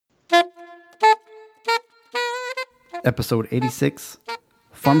Episode 86,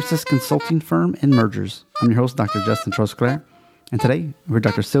 Pharmacist Consulting Firm and Mergers. I'm your host, Dr. Justin Trosclair, and today we're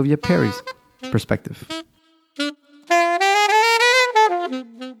Dr. Sylvia Perry's perspective.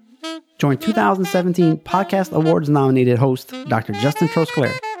 Join 2017 Podcast Awards nominated host Dr. Justin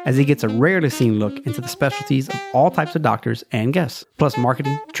Trosclair as he gets a rarely seen look into the specialties of all types of doctors and guests, plus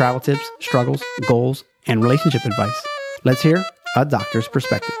marketing, travel tips, struggles, goals, and relationship advice. Let's hear a doctor's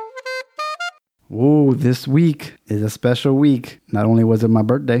perspective. Whoa, this week is a special week. Not only was it my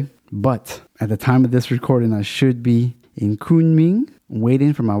birthday, but at the time of this recording, I should be in Kunming,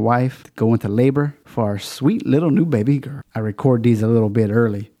 waiting for my wife to go into labor for our sweet little new baby girl. I record these a little bit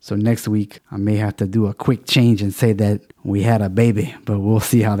early, so next week I may have to do a quick change and say that we had a baby, but we'll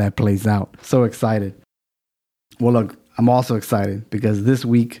see how that plays out. So excited. Well, look, I'm also excited because this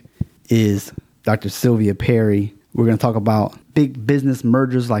week is Dr. Sylvia Perry. We're going to talk about big business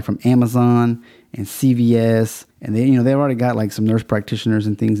mergers like from Amazon and CVS. And they've already got like some nurse practitioners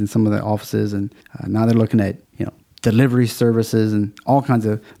and things in some of their offices. And now they're looking at, delivery services and all kinds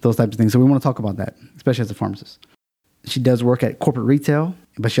of those types of things. So we want to talk about that, especially as a pharmacist. She does work at corporate retail,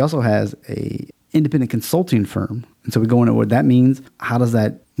 but she also has a independent consulting firm. And so we go into what that means. What does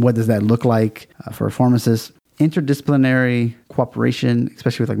that look like for a pharmacist? Interdisciplinary cooperation,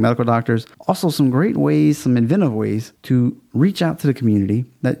 especially with like medical doctors. Also some great ways, some inventive ways to reach out to the community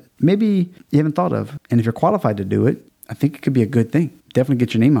that maybe you haven't thought of. And if you're qualified to do it, I think it could be a good thing. Definitely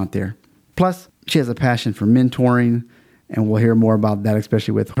get your name out there. Plus, she has a passion for mentoring, and we'll hear more about that,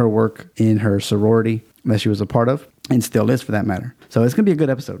 especially with her work in her sorority that she was a part of, and still is for that matter. So it's going to be a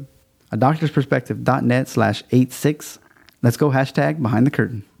good episode. A doctorsperspective.net/86. Let's go #behind the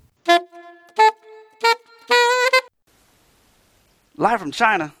curtain. Live from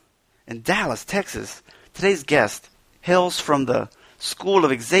China in Dallas, Texas, today's guest hails from the School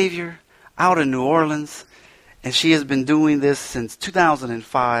of Xavier out in New Orleans, and she has been doing this since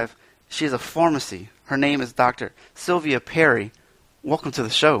 2005. She is a pharmacy. Her name is Dr. Sylvia Perry. Welcome to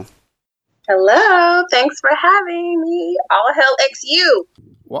the show. Hello. Thanks for having me. All hail XU.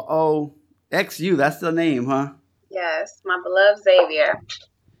 Uh-oh. XU, that's the name, huh? Yes, my beloved Xavier.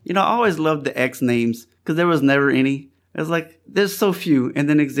 I always loved the X names because there was never any. It was like, there's so few, and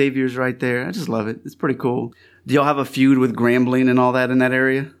then Xavier's right there. I just love it. It's pretty cool. Do y'all have a feud with Grambling and all that in that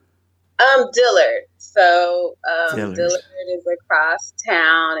area? Dillard. So Dillard is across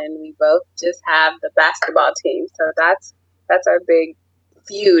town, and we both just have the basketball team. So that's our big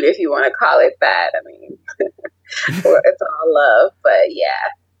feud, if you want to call it that. I mean, it's all love, but yeah.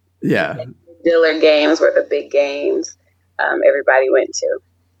 Yeah. Dillard games were the big games everybody went to.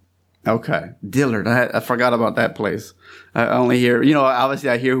 Okay. Dillard. I forgot about that place. I only hear,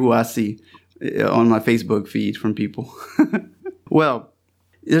 obviously I hear who I see on my Facebook feed from people. Well,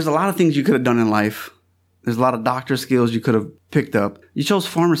 there's a lot of things you could have done in life. There's a lot of doctor skills you could have picked up. You chose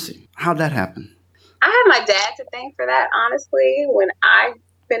pharmacy. How'd that happen? I have my dad to thank for that, honestly. When I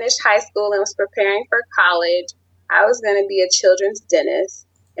finished high school and was preparing for college, I was going to be a children's dentist.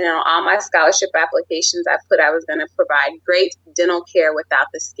 And on all my scholarship applications, I put I was going to provide great dental care without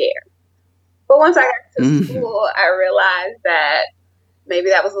the scare. But once I got to school, I realized that maybe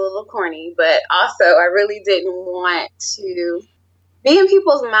that was a little corny, but also I really didn't want to be in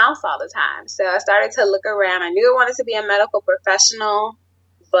people's mouths all the time. So I started to look around. I knew I wanted to be a medical professional,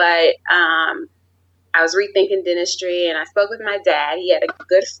 but I was rethinking dentistry, and I spoke with my dad. He had a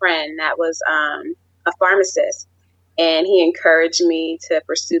good friend that was a pharmacist, and he encouraged me to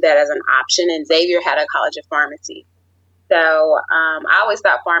pursue that as an option. And Xavier had a college of pharmacy. So I always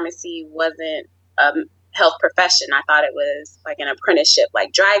thought pharmacy wasn't a health profession. I thought it was like an apprenticeship,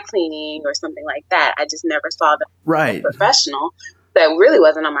 like dry cleaning or something like that. I just never saw the professional. That really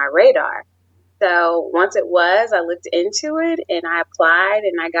wasn't on my radar. So once it was, I looked into it and I applied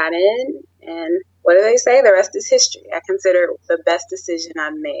and I got in. And what do they say? The rest is history. I consider it the best decision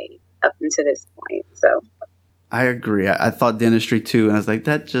I've made up until this point. So I agree. I thought dentistry too. And I was like,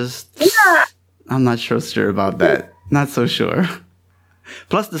 I'm not sure about that. Not so sure.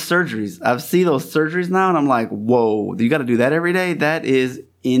 Plus the surgeries. I've seen those surgeries now and I'm like, whoa, you got to do that every day? That is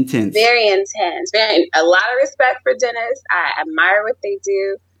intense. Very intense. A lot of respect for dentists. I admire what they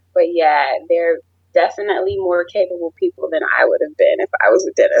do. But yeah, they're definitely more capable people than I would have been if I was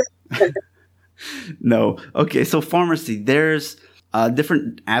a dentist. No. Okay, so pharmacy, there's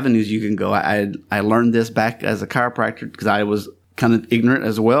different avenues you can go. I learned this back as a chiropractor because I was kind of ignorant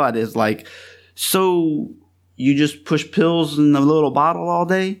as well. I was like, so you just push pills in a little bottle all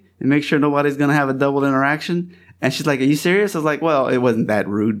day and make sure nobody's going to have a double interaction? And she's like, are you serious? I was like, well, it wasn't that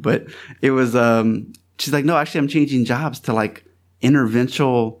rude, but it was, she's like, no, actually I'm changing jobs to like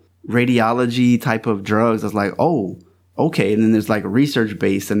interventional radiology type of drugs. It's like, oh, okay. And then there's like research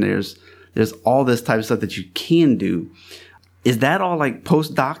based, and there's all this type of stuff that you can do. Is that all like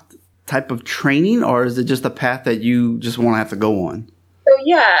postdoc type of training, or is it just a path that you just won't have to go on? So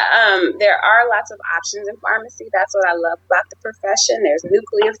there are lots of options in pharmacy. That's what I love about the profession. There's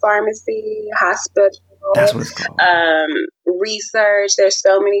nuclear pharmacy, hospital, that's what it's called. Research. There's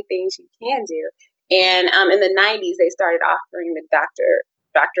so many things you can do. And in the 90s, they started offering the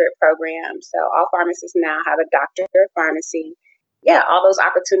doctorate program. So all pharmacists now have a doctorate of pharmacy. Yeah, all those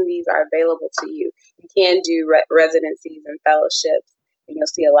opportunities are available to you. You can do residencies and fellowships, and you'll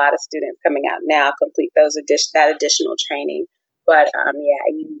see a lot of students coming out now complete that additional training. But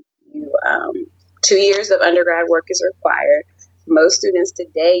 2 years of undergrad work is required. Most students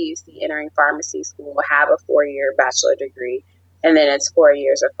today you see entering pharmacy school have a 4-year bachelor degree, and then it's 4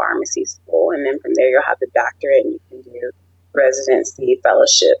 years of pharmacy school, and then from there you'll have the doctorate, and you can do residency,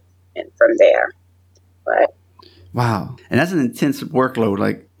 fellowship, and from there. But wow, and that's an intense workload.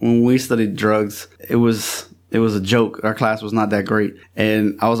 Like when we studied drugs, it was a joke. Our class was not that great,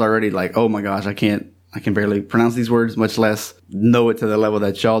 and I was already like, oh my gosh, I can barely pronounce these words, much less know it to the level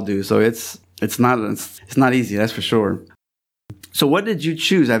that y'all do. So it's not easy, that's for sure. So what did you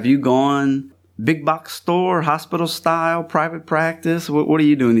choose? Have you gone big box store, hospital style, private practice? What are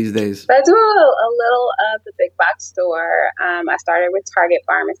you doing these days? I do a little of the big box store. I started with Target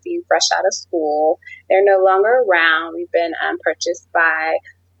Pharmacy fresh out of school. They're no longer around. We've been purchased by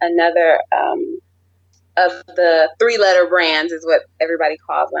another of the 3-letter brands is what everybody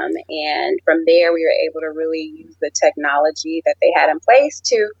calls them. And from there, we were able to really use the technology that they had in place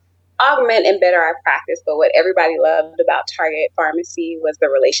to augment and better our practice. But what everybody loved about Target Pharmacy was the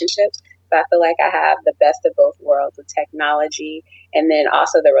relationships. So I feel like I have the best of both worlds, the technology, and then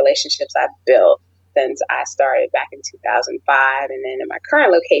also the relationships I've built since I started back in 2005. And then in my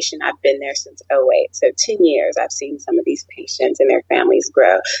current location, I've been there since 2008. So 10 years, I've seen some of these patients and their families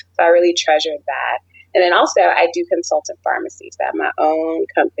grow. So I really treasured that. And then also I do consultant pharmacies. I have my own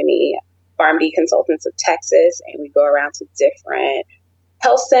company, PharmD Consultants of Texas, and we go around to different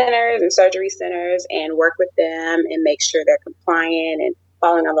health centers and surgery centers and work with them and make sure they're compliant and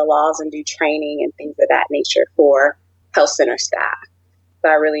following all the laws and do training and things of that nature for health center staff. So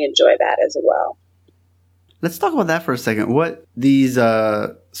I really enjoy that as well. Let's talk about that for a second. What these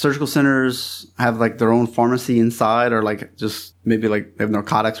surgical centers have like their own pharmacy inside, or like just maybe like they have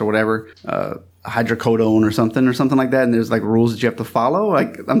narcotics or whatever, hydrocodone or something like that, and there's like rules that you have to follow.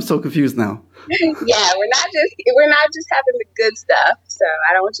 Like I'm so confused now. Yeah, we're not just having the good stuff. So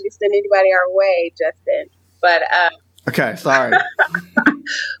I don't want you to send anybody our way, Justin. But okay, sorry.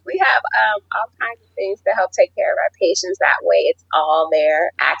 We have all kinds of things to help take care of our patients. That way, it's all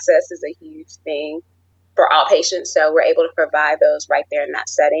there. Access is a huge thing for all patients, so we're able to provide those right there in that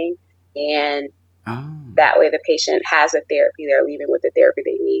setting, and that way the patient has a therapy. They're leaving with the therapy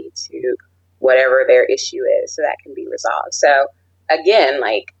they need to whatever their issue is, so that can be resolved. So again,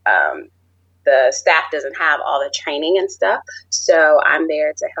 like the staff doesn't have all the training and stuff, so I'm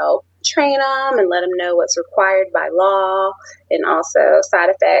there to help train them and let them know what's required by law, and also side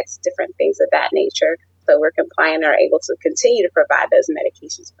effects, different things of that nature, so we're compliant and are able to continue to provide those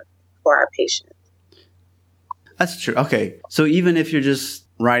medications for our patients. That's true. Okay. So even if you're just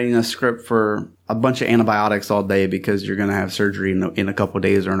writing a script for a bunch of antibiotics all day because you're going to have surgery in a couple of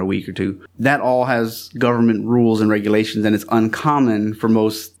days or in a week or two, that all has government rules and regulations, and it's uncommon for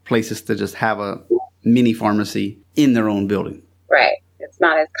most places to just have a mini pharmacy in their own building. Right. It's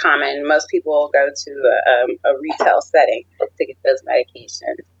not as common. Most people go to a retail setting to get those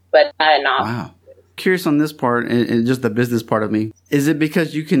medications, but not in all. Wow. Curious on this part and just the business part of me. Is it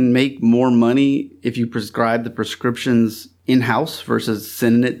because you can make more money if you prescribe the prescriptions in-house versus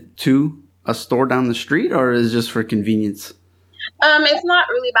sending it to a store down the street, or is it just for convenience? It's not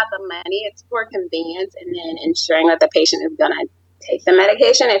really about the money. It's for convenience, and then ensuring that the patient is going to take the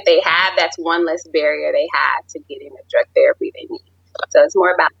medication. If they have, that's one less barrier they have to getting the drug therapy they need. So it's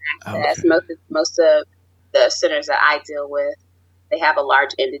more about access. Okay. Most of the centers that I deal with, they have a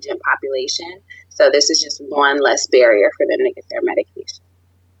large indigent population. So this is just one less barrier for them to get their medication.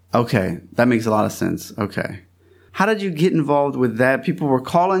 Okay. That makes a lot of sense. Okay. How did you get involved with that? People were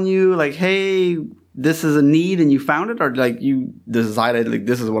calling you like, hey, this is a need, and you found it? Or like you decided like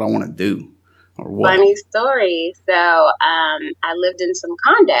this is what I want to do? Or what? Funny story. So I lived in some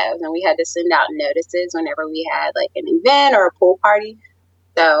condos, and we had to send out notices whenever we had like an event or a pool party.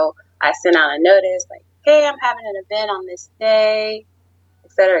 So I sent out a notice like, hey, I'm having an event on this day,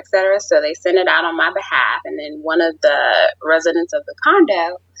 et cetera, et cetera. So they sent it out on my behalf. And then one of the residents of the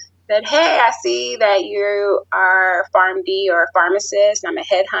condo said, hey, I see that you are PharmD or a pharmacist. I'm a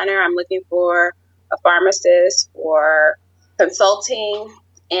headhunter. I'm looking for a pharmacist for consulting.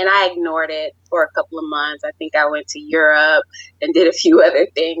 And I ignored it for a couple of months. I think I went to Europe and did a few other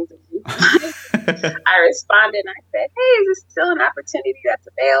things. I responded and I said, hey, is this still an opportunity that's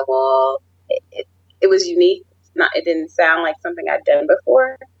available? It was unique. It didn't sound like something I'd done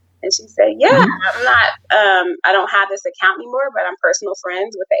before. And she said, yeah, I'm not, I don't have this account anymore, but I'm personal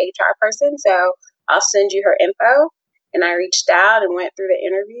friends with the HR person. So I'll send you her info. And I reached out and went through the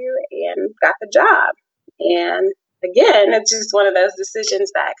interview and got the job. And again, it's just one of those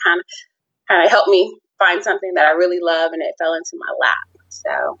decisions that kind of helped me find something that I really love, and it fell into my lap.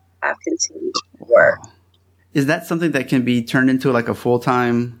 So I've continued to work. Is that something that can be turned into like a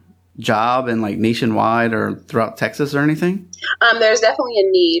full-time job and like nationwide or throughout Texas or anything? There's definitely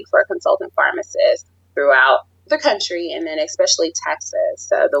a need for a consultant pharmacist throughout the country, and then especially Texas.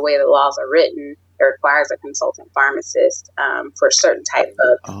 So the way the laws are written, it requires a consultant pharmacist for certain type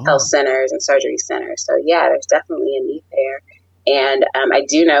of health centers and surgery centers. So yeah, there's definitely a need there. And I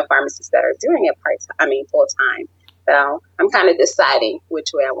do know pharmacists that are doing it full time. So I'm kind of deciding which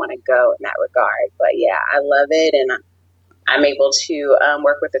way I want to go in that regard. But yeah, I love it. And I'm able to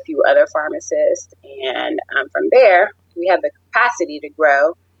work with a few other pharmacists. And from there, we have the capacity to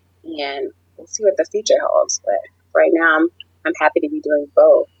grow, and we'll see what the future holds. But right now, I'm happy to be doing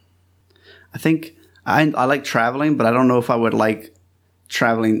both. I think I like traveling, but I don't know if I would like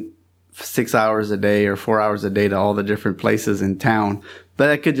traveling 6 hours a day or 4 hours a day to all the different places in town. But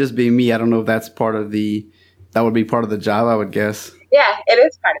that could just be me. I don't know if that's that would be part of the job, I would guess. Yeah, it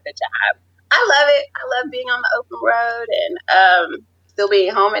is part of the job. I love it. I love being on the open road and still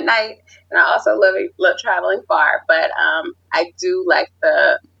being home at night. And I also love traveling far. But I do like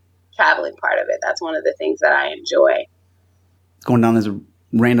the traveling part of it. That's one of the things that I enjoy. Going down this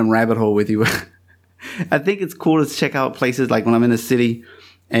random rabbit hole with you. I think it's cool to check out places like when I'm in a city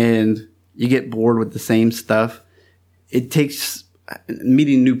and you get bored with the same stuff. It takes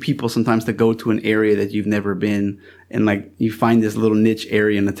meeting new people sometimes to go to an area that you've never been, and like you find this little niche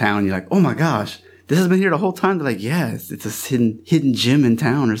area in the town. You're like, oh my gosh, this has been here the whole time. They're like, yes, it's a hidden gym in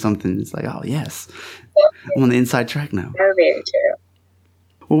town or something. It's like, oh yes, I'm on the inside track now. Very, very true.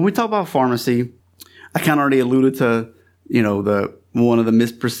 When we talk about pharmacy, I kind of already alluded to, one of the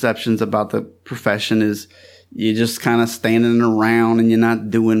misperceptions about the profession is you're just kind of standing around and you're not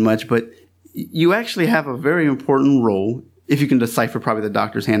doing much, but you actually have a very important role, if you can decipher probably the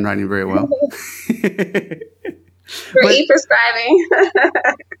doctor's handwriting very well. For e-prescribing.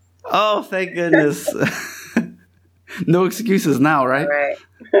 Oh, thank goodness. No excuses now, right?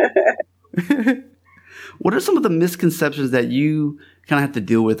 Right. What are some of the misconceptions that you kind of have to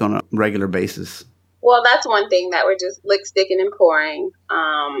deal with on a regular basis? Well, that's one thing that we're just lick, sticking, and pouring.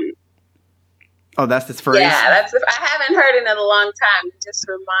 Oh, that's this phrase? Yeah, I haven't heard it in a long time. You just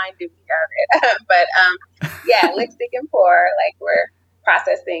reminded me of it. But yeah, lick, stick, and pour. Like we're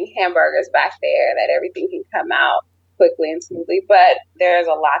processing hamburgers back there that everything can come out quickly and smoothly. But there's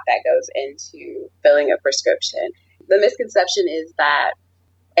a lot that goes into filling a prescription. The misconception is that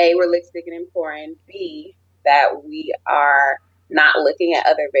A, we're lick, sticking, and pouring. B, that we are not looking at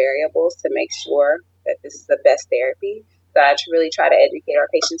other variables to make sure that this is the best therapy. So I really try to educate our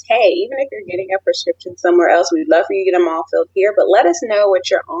patients, hey, even if you're getting a prescription somewhere else, we'd love for you to get them all filled here, but let us know what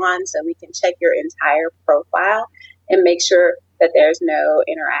you're on so we can check your entire profile and make sure that there's no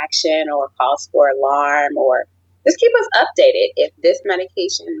interaction or cause for alarm, or just keep us updated. If this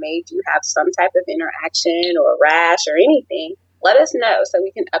medication made you have some type of interaction or rash or anything, let us know so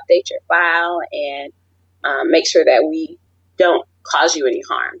we can update your file and make sure that we don't cause you any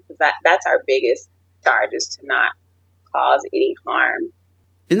harm. That's our biggest charge, is to not cause any harm.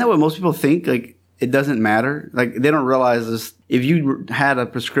 Isn't that what most people think? Like, it doesn't matter. Like, they don't realize this. If you had a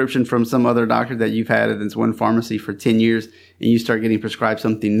prescription from some other doctor that you've had at this one pharmacy for 10 years and you start getting prescribed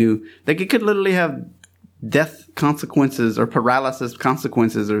something new, like it could literally have death consequences or paralysis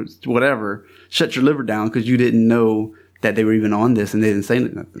consequences or whatever, shut your liver down because you didn't know that they were even on this and they didn't say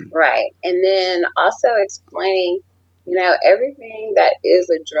nothing. Right. And then also explaining, everything that is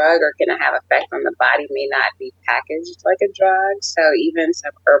a drug or can have effect on the body may not be packaged like a drug. So even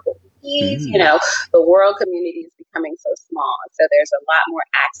some herbal teas, the world community is becoming so small. So there's a lot more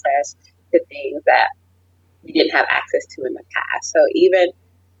access to things that we didn't have access to in the past. So even,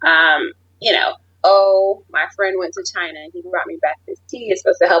 my friend went to China and he brought me back this tea. It's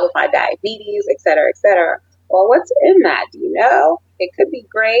supposed to help with my diabetes, et cetera, et cetera. Well, what's in that? Do you know? It could be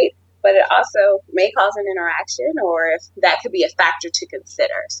great, but it also may cause an interaction, or if that could be a factor to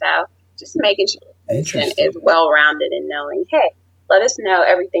consider. So just making sure the patient is well-rounded and knowing, hey, let us know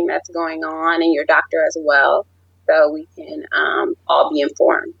everything that's going on and your doctor as well, so we can all be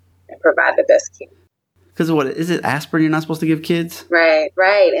informed and provide the best care. Because what is it? Aspirin you're not supposed to give kids? Right.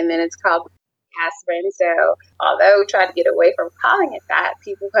 And then it's called aspirin. So although we try to get away from calling it that,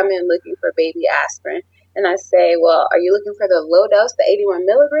 people come in looking for baby aspirin. And I say, well, are you looking for the low dose, the 81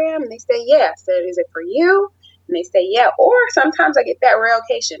 milligram? And they say, yeah. So is it for you? And they say, yeah. Or sometimes I get that rare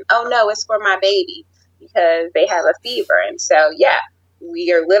occasion. Oh, no, it's for my baby because they have a fever. And so, yeah,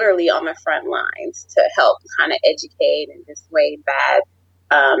 we are literally on the front lines to help kind of educate and dissuade bad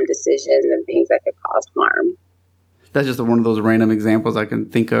decisions and things that could cause harm. That's just one of those random examples I can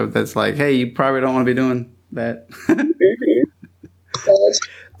think of that's like, hey, you probably don't want to be doing that.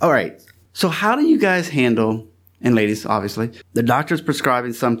 All right. So how do you guys handle, and ladies, obviously, the doctor's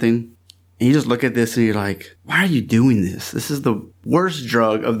prescribing something, and you just look at this and you're like, why are you doing this? This is the worst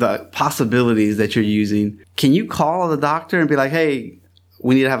drug of the possibilities that you're using. Can you call the doctor and be like, hey,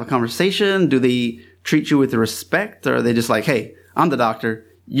 we need to have a conversation? Do they treat you with respect? Or are they just like, hey, I'm the doctor.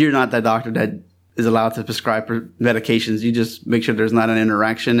 You're not that doctor that is allowed to prescribe medications. You just make sure there's not an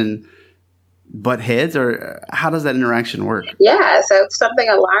interaction and butt heads, or how does that interaction work? Yeah, so if something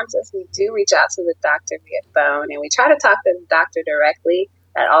alarms us, we do reach out to the doctor via phone, and we try to talk to the doctor directly.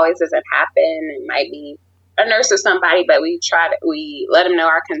 That always doesn't happen. It might be a nurse or somebody, but we let them know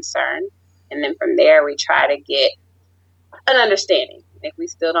our concern, and then from there we try to get an understanding. If we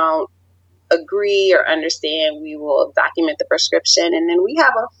still don't agree or understand, we will document the prescription, and then we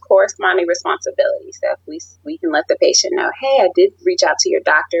have a corresponding responsibility. So if we can let the patient know, hey, I did reach out to your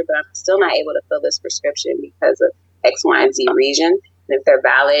doctor, but I'm still not able to fill this prescription because of X, Y, and Z reason. And if they're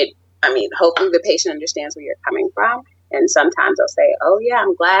valid, hopefully the patient understands where you're coming from. And sometimes they'll say, oh yeah,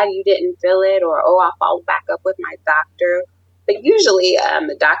 I'm glad you didn't fill it, or oh, I'll follow back up with my doctor. But usually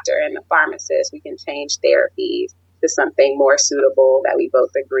the doctor and the pharmacist, we can change therapies to something more suitable that we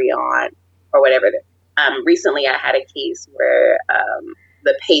both agree on, or whatever. Recently, I had a case where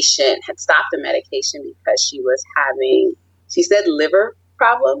the patient had stopped the medication because she said liver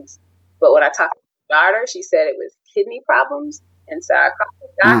problems, but when I talked to the daughter, she said it was kidney problems. And so I called the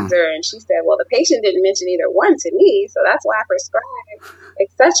doctor and she said, well, the patient didn't mention either one to me, so that's why I prescribed,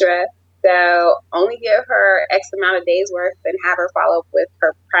 etc. So only give her X amount of days worth and have her follow up with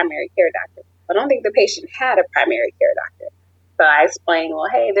her primary care doctor. I don't think the patient had a primary care doctor. So I explained, well,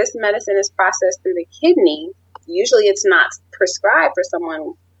 hey, this medicine is processed through the kidney. Usually it's not prescribed for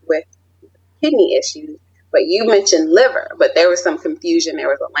someone with kidney issues, but you mentioned liver, but there was some confusion. There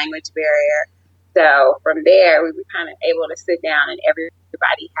was a language barrier. So from there, we were kind of able to sit down and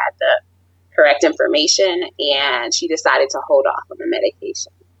everybody had the correct information, and she decided to hold off on the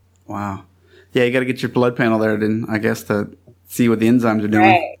medication. Wow. Yeah, you got to get your blood panel there then, I guess, to see what the enzymes are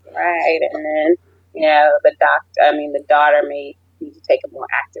doing. Right. And then, the daughter may need to take a more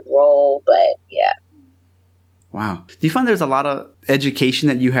active role, but yeah. Wow. Do you find there's a lot of education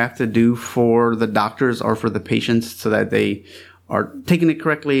that you have to do for the doctors or for the patients so that they are taking it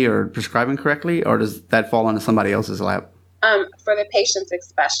correctly or prescribing correctly, or does that fall into somebody else's lap? For the patients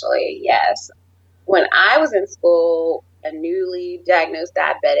especially, yes. When I was in school, a newly diagnosed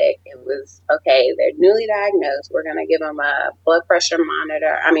diabetic, it was, okay, they're newly diagnosed. We're going to give them a blood pressure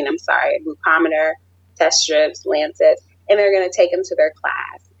monitor. A glucometer, test strips, lancets, and they're going to take them to their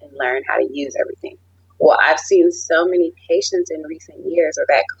class and learn how to use everything. Well, I've seen so many patients in recent years where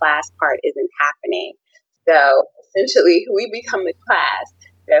that class part isn't happening. So essentially, we become the class.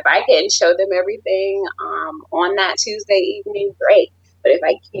 So if I can show them everything on that Tuesday evening, great. But if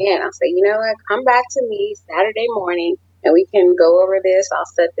I can't, I'll say, you know what, come back to me Saturday morning and we can go over this. I'll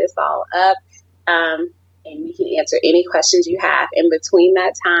set this all up and we can answer any questions you have. In between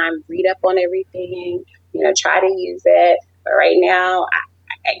that time, read up on everything, try to use it. But right now,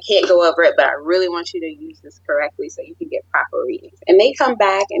 I can't go over it, but I really want you to use this correctly so you can get proper readings. And they come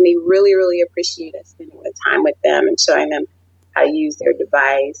back and they really, really appreciate us spending the time with them and showing them how to use their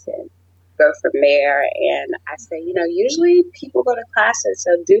device and go from there. And I say, usually people go to classes,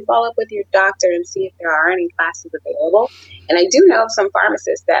 so do follow up with your doctor and see if there are any classes available. And I do know of some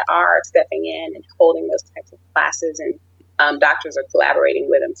pharmacists that are stepping in and holding those types of classes, and doctors are collaborating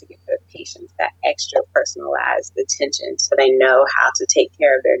with them to give their patients that extra personalized attention so they know how to take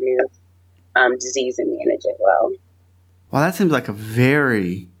care of their new disease and manage it well. Well, that seems like a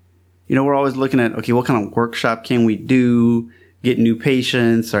very, we're always looking at, okay, what kind of workshop can we do, get new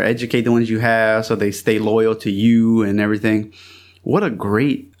patients or educate the ones you have so they stay loyal to you and everything. What a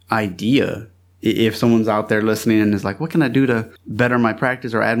great idea if someone's out there listening and is like, what can I do to better my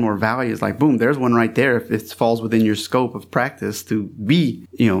practice or add more value? It's like, boom, there's one right there. If it falls within your scope of practice to be,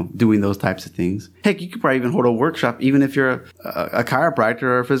 doing those types of things. Heck, you could probably even hold a workshop, even if you're a chiropractor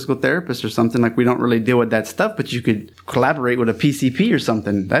or a physical therapist or something. Like, we don't really deal with that stuff, but you could collaborate with a PCP or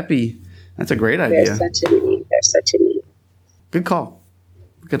something. That's a great idea. There's such a need. Good call.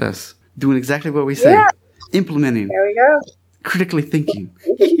 Look at us doing exactly what we say. Yeah. Implementing. There we go. Critically thinking.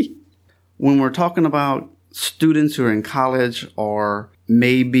 When we're talking about students who are in college, or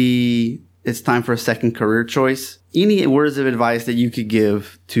maybe it's time for a second career choice, any words of advice that you could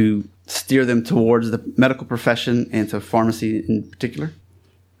give to steer them towards the medical profession and to pharmacy in particular?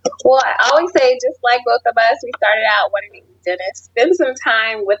 Well, I always say, just like both of us, we started out wanting to be dentists. Spend some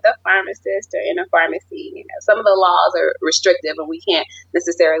time with a pharmacist or in a pharmacy. Some of the laws are restrictive and we can't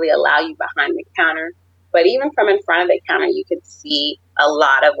necessarily allow you behind the counter. But even from in front of the counter, you can see a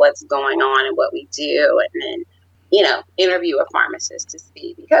lot of what's going on and what we do. And then, interview a pharmacist to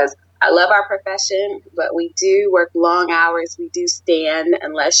see, because I love our profession, but we do work long hours. We do stand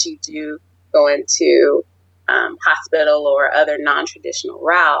unless you do go into hospital or other non-traditional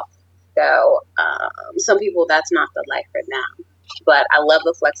route. So some people, that's not the life for them. But I love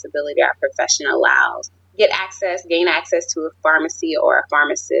the flexibility our profession allows. Gain access to a pharmacy or a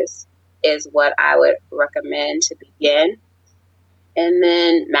pharmacist is what I would recommend to begin. And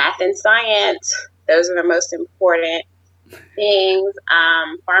then math and science, those are the most important things.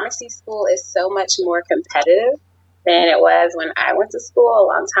 Pharmacy school is so much more competitive than it was when I went to school a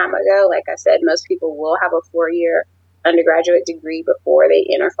long time ago. Like I said, most people will have a 4-year undergraduate degree before they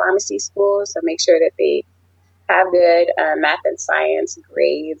enter pharmacy school. So make sure that they have good math and science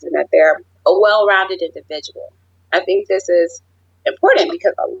grades and that they're a well-rounded individual. I think this is important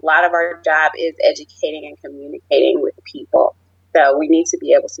because a lot of our job is educating and communicating with people. So we need to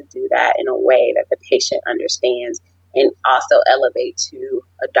be able to do that in a way that the patient understands and also elevate to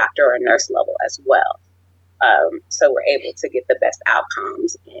a doctor or a nurse level as well. So we're able to get the best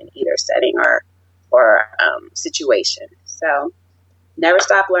outcomes in either setting or situation. So never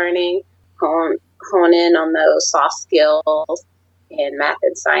stop learning, hone in on those soft skills in math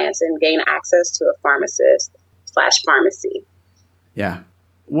and science, and gain access to a pharmacist/pharmacy. Yeah.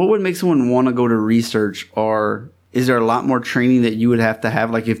 What would make someone want to go to research, or is there a lot more training that you would have to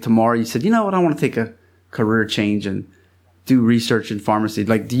have? Like if tomorrow you said, I want to take a career change and do research in pharmacy.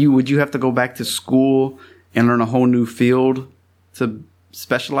 Like, would you have to go back to school and learn a whole new field to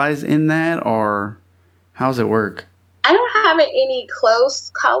specialize in that, or how does it work? I don't have any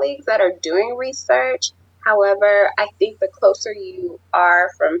close colleagues that are doing research. However, I think the closer you are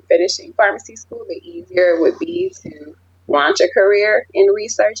from finishing pharmacy school, the easier it would be to launch a career in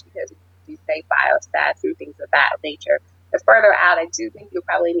research, because you say biostats and things of that nature. The further out, I do think you'll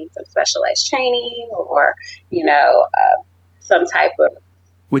probably need some specialized training or, some type of...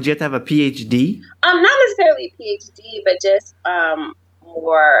 Would you have to have a PhD? Not necessarily a PhD, but just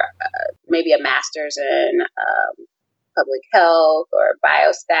more maybe a master's in public health or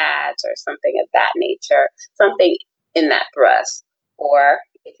biostats or something of that nature, something in that thrust. Or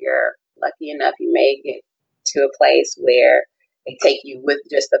if you're lucky enough, you may get to a place where they take you with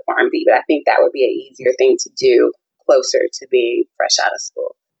just the PharmD, but I think that would be an easier thing to do closer to being fresh out of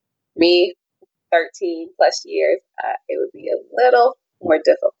school. Me, 13 plus years, it would be a little more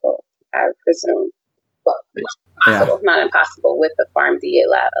difficult, I would presume. Well, not impossible. With the PharmD, it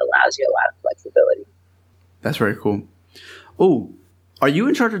allows you a lot of flexibility. That's very cool. Oh, are you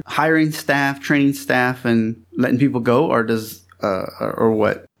in charge of hiring staff, training staff, and letting people go, or or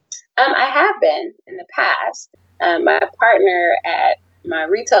what? I have been in the past. My partner at my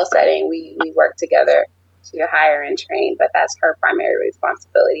retail setting, we work together to hire and train, but that's her primary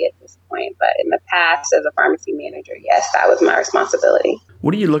responsibility at this point. But in the past, as a pharmacy manager, yes, that was my responsibility.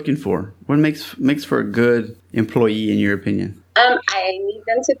 What are you looking for? What makes for a good employee, in your opinion? I need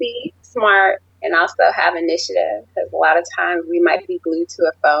them to be smart and also have initiative, because a lot of times we might be glued to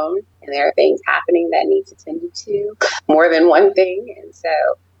a phone and there are things happening that need attended to, more than one thing. And so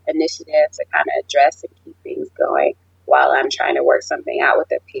initiative to kind of address and keep things going while I'm trying to work something out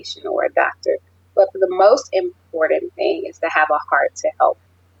with a patient or a doctor. But the most important thing is to have a heart to help.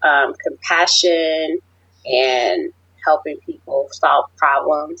 Compassion and helping people solve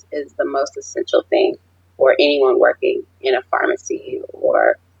problems is the most essential thing for anyone working in a pharmacy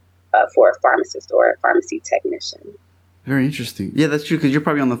or for a pharmacist or a pharmacy technician. Very interesting. Yeah, that's true, because you're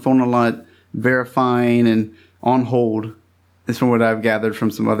probably on the phone a lot, verifying and on hold. It's from what I've gathered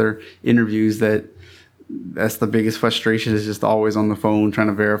from some other interviews that's the biggest frustration, is just always on the phone trying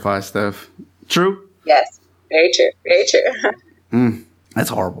to verify stuff. True? Yes, very true. Very true. That's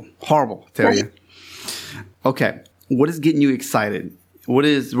horrible. Horrible, I tell you. Okay. What is getting you excited? Where do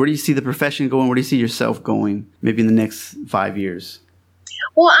you see the profession going? Where do you see yourself going maybe in the next 5 years?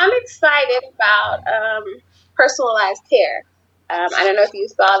 Well, I'm excited about personalized care. I don't know if you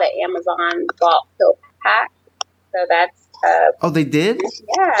saw that Amazon bought PillPack. So that's... oh, they did?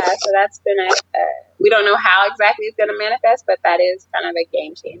 Yeah. So that's been we don't know how exactly it's going to manifest, but that is kind of a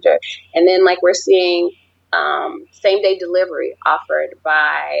game changer. And then like we're seeing same-day delivery offered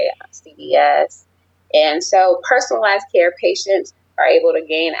by CVS. And so personalized care, patients are able to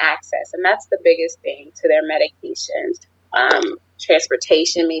gain access. And that's the biggest thing to their medications.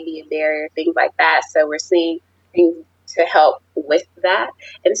 Transportation may be a barrier, things like that. So we're seeing things to help with that.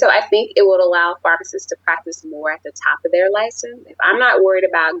 And so I think it would allow pharmacists to practice more at the top of their license. If I'm not worried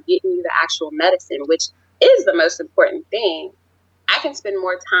about getting you the actual medicine, which is the most important thing, I can spend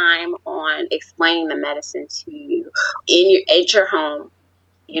more time on explaining the medicine to you at your home.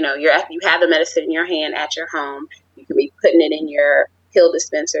 You know, you have the medicine in your hand at your home. You can be putting it in your pill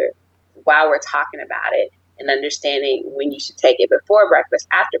dispenser while we're talking about it and understanding when you should take it before breakfast,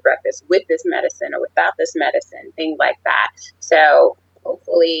 after breakfast, with this medicine or without this medicine, things like that. So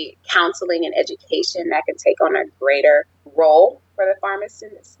hopefully counseling and education that can take on a greater role for the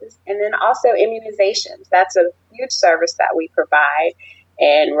pharmacists. And then also immunizations. That's a huge service that we provide,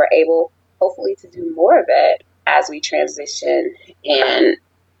 and we're able hopefully to do more of it as we transition and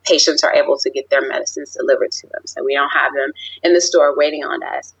patients are able to get their medicines delivered to them. So we don't have them in the store waiting on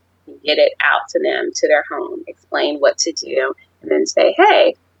us. We get it out to them, to their home, explain what to do, and then say,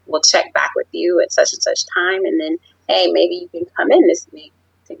 hey, we'll check back with you at such and such time. And then, hey, maybe you can come in this week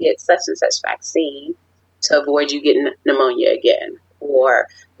to get such and such vaccine to avoid you getting pneumonia again. Or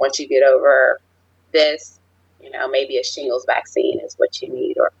once you get over this, you know, maybe a shingles vaccine is what you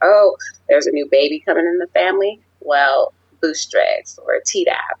need. Or, oh, there's a new baby coming in the family. Well, Boostrix or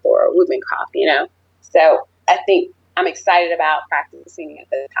Tdap or whooping cough, you know. So I think I'm excited about practicing at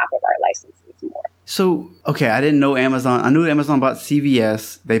the top of our licenses more. So, okay, I didn't know Amazon. I knew Amazon bought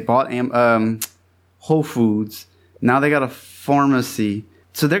CVS. They bought Whole Foods. Now they got a pharmacy.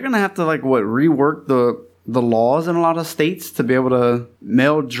 So they're going to have to rework the laws in a lot of states to be able to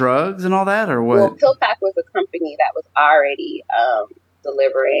mail drugs and all that, or what? Well, PillPack was a company that was already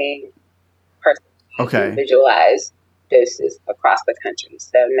delivering individualized doses across the country.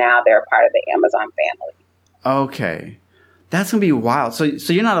 So now they're part of the Amazon family. Okay. That's going to be wild. So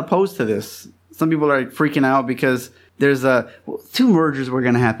you're not opposed to this. Some people are freaking out because there's two mergers were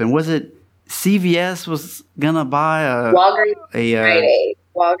going to happen. Was it CVS was going to buy Walgreens and Rite Aid.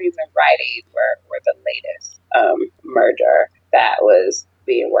 Walgreens and Rite Aid were the latest merger that was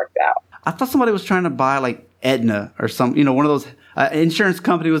being worked out. I thought somebody was trying to buy Aetna or some, one of those insurance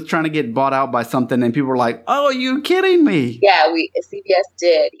company was trying to get bought out by something, and people were like, "Oh, are you kidding me?" Yeah, CVS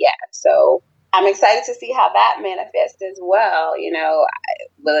did. Yeah, so I'm excited to see how that manifests as well.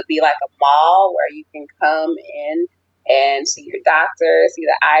 Will it be like a mall where you can come in and see your doctor, see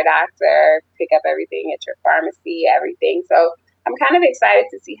the eye doctor, pick up everything at your pharmacy, everything? So I'm kind of excited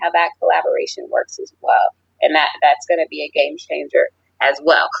to see how that collaboration works as well, and that's going to be a game changer as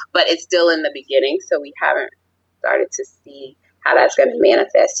well. But it's still in the beginning, so we haven't started to see how that's going to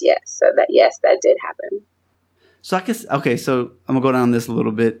manifest yet. So that did happen. So I guess, okay, so I'm going to go down this a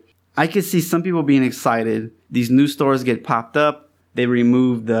little bit. I could see some people being excited. These new stores get popped up. They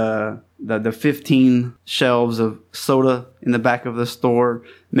remove the 15 shelves of soda in the back of the store,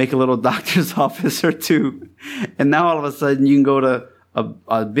 make a little doctor's office or two. And now all of a sudden you can go to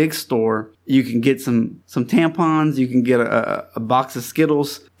a big store. You can get some tampons. You can get a box of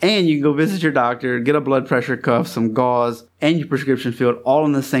Skittles, and you can go visit your doctor, get a blood pressure cuff, some gauze, and your prescription filled all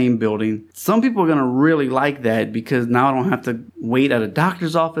in the same building. Some people are going to really like that because now I don't have to wait at a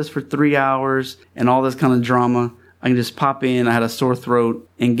doctor's office for 3 hours and all this kind of drama. I can just pop in, I had a sore throat,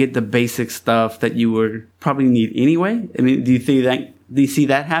 and get the basic stuff that you would probably need anyway. I mean, do you see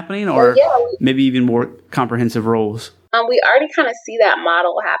that happening, or maybe even more comprehensive roles? We already kind of see that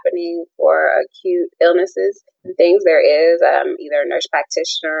model happening for acute illnesses and things. There is either a nurse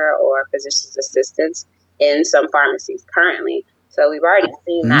practitioner or physician's assistants in some pharmacies currently. So we've already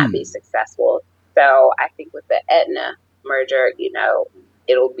seen that be successful. So I think with the Aetna merger,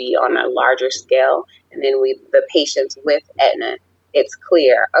 it'll be on a larger scale. And then the patients with Aetna, it's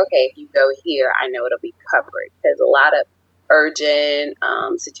clear, okay, if you go here, I know it'll be covered. There's a lot of urgent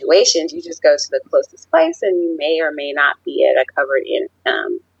situations. You just go to the closest place, and you may or may not be at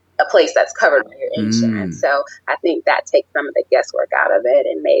a place that's covered by your insurance. So I think that takes some of the guesswork out of it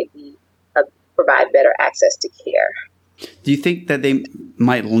and maybe provide better access to care. Do you think that they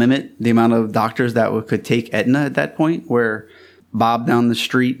might limit the amount of doctors that could take Aetna at that point, where Bob down the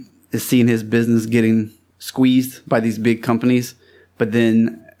street is seeing his business getting squeezed by these big companies. But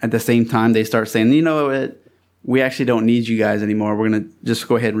then at the same time, they start saying, you know what? We actually don't need you guys anymore. We're going to just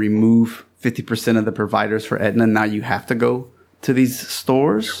go ahead and remove 50% of the providers for Aetna. Now you have to go to these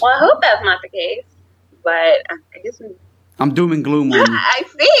stores. Well, I hope that's not the case. But I guess I'm doom and gloom on you. I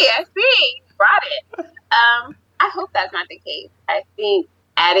see. You brought it. I hope that's not the case. I think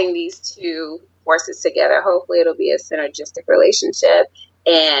adding these two forces together, hopefully it'll be a synergistic relationship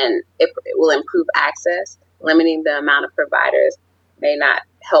and it will improve access. Limiting the amount of providers may not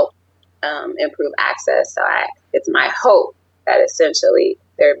help improve access. So it's my hope that essentially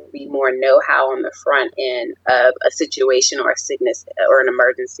there will be more know-how on the front end of a situation or a sickness or an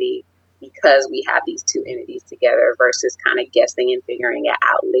emergency because we have these two entities together versus kind of guessing and figuring it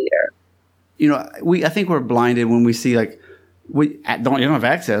out later. You know, I think we're blinded when we see like you don't have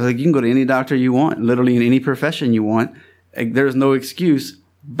access. Like you can go to any doctor you want, literally in any profession you want. Like, there's no excuse.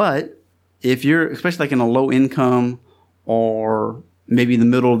 But if you're, especially like in a low income or maybe in the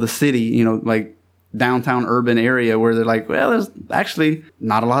middle of the city, you know, like downtown urban area where they're like, well, there's actually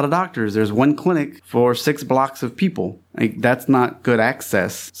not a lot of doctors. There's one clinic for 6 blocks of people. Like that's not good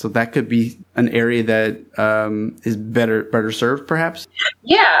access. So that could be an area that is better served, perhaps.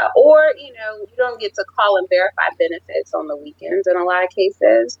 Yeah, or you don't get to call and verify benefits on the weekends in a lot of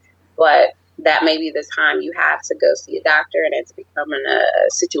cases, but that may be the time you have to go see a doctor, and it's becoming a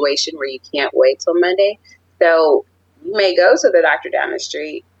situation where you can't wait till Monday. So you may go to the doctor down the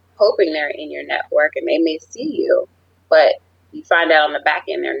street hoping they're in your network and they may see you, but you find out on the back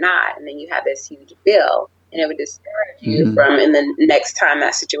end they're not, and then you have this huge bill, and it would discourage you from, in the next time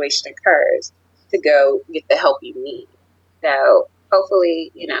that situation occurs, to go get the help you need. So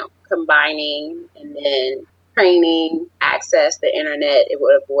hopefully, combining and then training, access, the internet, it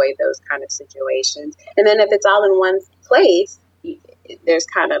would avoid those kind of situations. And then if it's all in one place, there's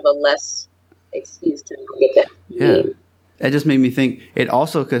kind of a less excuse to get that. Yeah. That just made me think it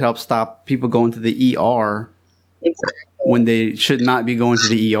also could help stop people going to the ER when they should not be going to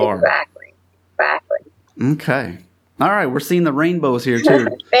the ER. Exactly. Okay. All right. We're seeing the rainbows here too.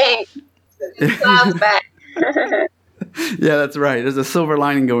 Thanks. Clouds back. Yeah, that's right. There's a silver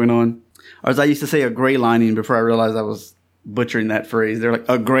lining going on. Or as I used to say, a gray lining before I realized I was butchering that phrase. They're like,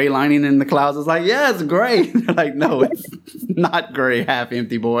 a gray lining in the clouds. It's like, yeah, it's gray. They're like, no, it's not gray, half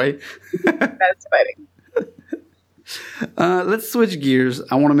empty, boy. That's funny. Let's switch gears.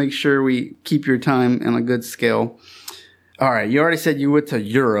 I want to make sure we keep your time on a good scale. All right. You already said you went to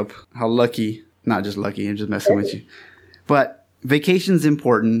Europe. How lucky. Not just lucky. I'm just messing with you. But vacation's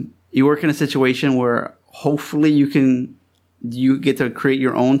important. You work in a situation where hopefully you get to create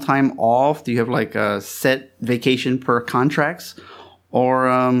your own time off. Do you have like a set vacation per contracts? Or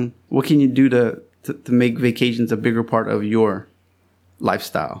what can you do to make vacations a bigger part of your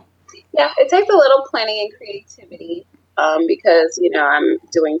lifestyle? Yeah, it takes a little planning and creativity because, I'm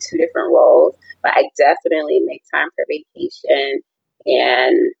doing 2 different roles, but I definitely make time for vacation.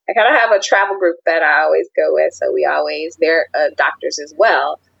 And I kind of have a travel group that I always go with. So they're doctors as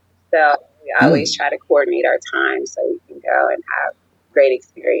well. So we always try to coordinate our time so we can go and have great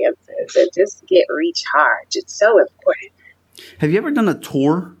experiences and just get recharged. It's so important. Have you ever done a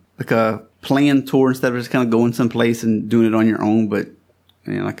tour, like a planned tour instead of just kind of going someplace and doing it on your own, but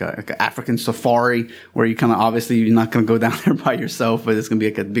like an African safari where you kind of obviously you're not going to go down there by yourself, but it's going to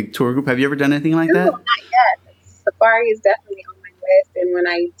be like a big tour group. Have you ever done anything like that? No, not yet. Safari is definitely on my list. And when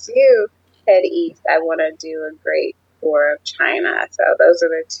I do head east, I want to do a great tour of China. So those are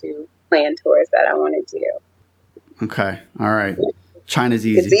the 2 planned tours that I want to do. Okay. All right. China's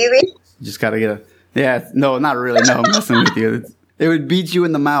easy. It's easy? You just got to no, not really. No, I'm messing with you. It would beat you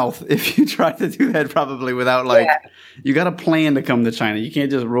in the mouth if you tried to do that probably without you got to plan to come to China. You can't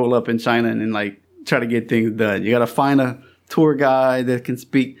just roll up in China and then try to get things done. You got to find a tour guide that can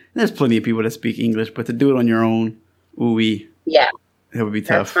speak. There's plenty of people that speak English, but to do it on your own, it would be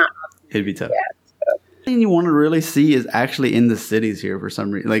tough. It'd be tough. Yeah, the thing you want to really see is actually in the cities here for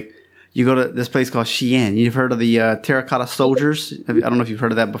some reason. Like you go to this place called Xi'an. You've heard of the terracotta soldiers? I don't know if you've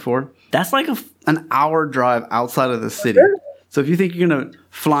heard of that before. That's like an hour drive outside of the city. So if you think you're going to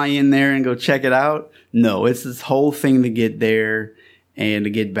fly in there and go check it out, no, it's this whole thing to get there and to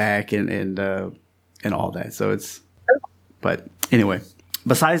get back and all that. So but anyway,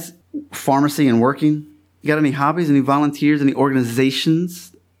 besides pharmacy and working, you got any hobbies, any volunteers, any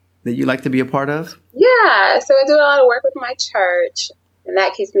organizations that you like to be a part of? Yeah, so I do a lot of work with my church, and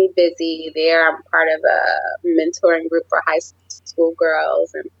that keeps me busy. There, I'm part of a mentoring group for high school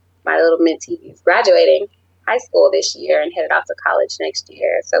girls, and my little mentee is graduating high school this year and headed off to college next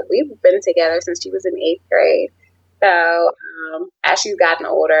year. So we've been together since she was in 8th grade. So as she's gotten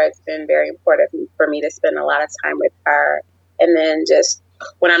older, it's been very important for me to spend a lot of time with her. And then just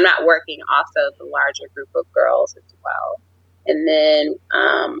when I'm not working, also the larger group of girls as well. And then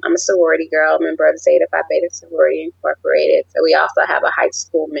I'm a sorority girl, member of Zeta Phi Beta Sorority Incorporated. So we also have a high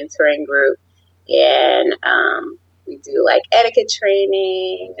school mentoring group. And we do like etiquette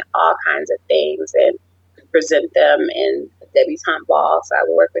training, all kinds of things, and present them in the debutante ball. So I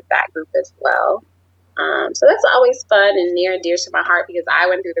will work with that group as well. So that's always fun and near and dear to my heart because I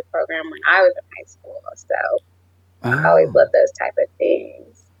went through the program when I was in high school. So I always love those type of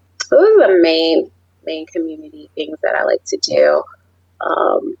things. So those are the main community things that I like to do.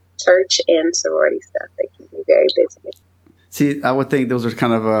 Church and sorority stuff. They keep me very busy. See, I would think those are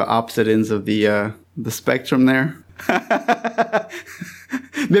kind of opposite ends of the spectrum there.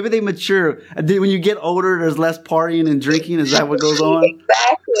 Maybe they mature. When you get older, there's less partying and drinking. Is that what goes on?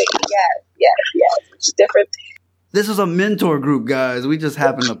 Exactly. Yes. It's different. This is a mentor group, guys. We just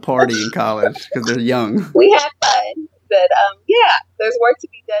happen to party in college because they're young. We have fun. But, there's work to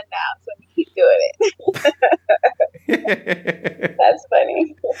be done now, so we keep doing it. That's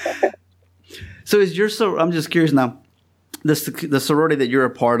funny. So I'm just curious now, the sorority that you're a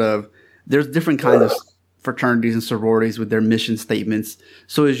part of, there's different kinds of fraternities and sororities with their mission statements.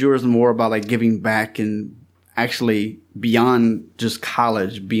 So is yours more about like giving back and actually beyond just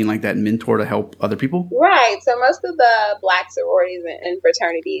college, being like that mentor to help other people? Right. So most of the Black sororities and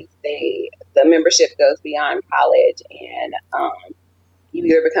fraternities, the membership goes beyond college, and you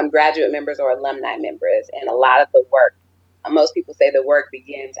either become graduate members or alumni members. And a lot of the work, most people say the work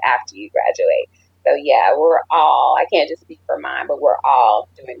begins after you graduate. So yeah, we're all, I can't just speak for mine, but we're all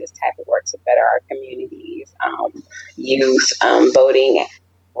doing this type of work to better our communities, youth, voting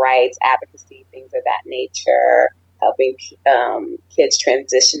rights, advocacy, things of that nature, helping kids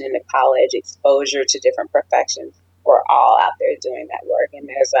transition into college, exposure to different professions. We're all out there doing that work. And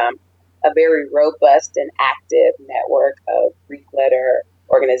there's a very robust and active network of Greek letter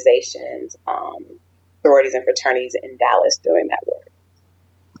organizations, sororities and fraternities in Dallas doing that work.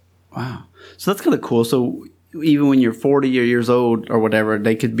 Wow. So that's kind of cool. So even when you're 40 years old or whatever,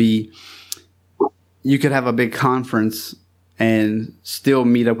 you could have a big conference and still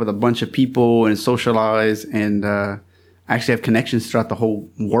meet up with a bunch of people and socialize and actually have connections throughout the whole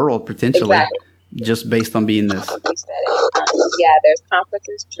world potentially, exactly. Just based on being this. There's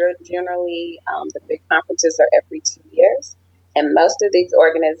conferences generally. The big conferences are every 2 years. And most of these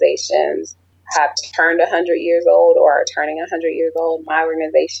organizations have turned 100 years old or are turning 100 years old. My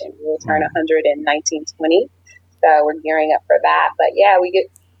organization will turn 100 in 1920. So we're gearing up for that. But yeah, we get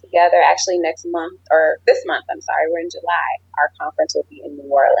together actually this month, we're in July. Our conference will be in New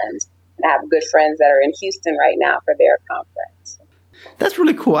Orleans. And I have good friends that are in Houston right now for their conference. That's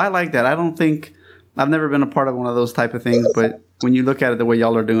really cool. I like that. I've never been a part of one of those type of things, but when you look at it the way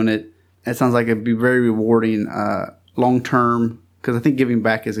y'all are doing it, it sounds like it'd be very rewarding long-term, because I think giving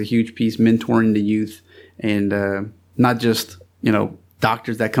back is a huge piece, mentoring the youth, and not just,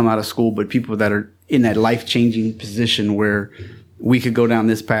 doctors that come out of school, but people that are in that life-changing position where we could go down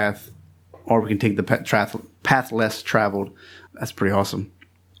this path or we can take the path less traveled. That's pretty awesome.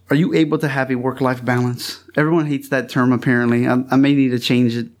 Are you able to have a work-life balance? Everyone hates that term, apparently. I may need to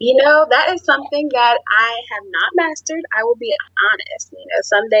change it. That is something that I have not mastered. I will be honest.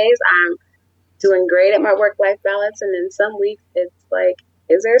 Some days I'm doing great at my work-life balance, and then some weeks it's like,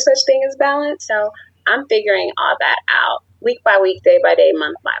 is there such thing as balance? So I'm figuring all that out week by week, day by day,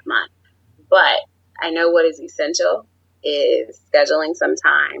 month by month. But I know what is essential is scheduling some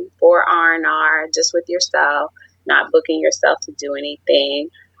time for R&R just with yourself, not booking yourself to do anything,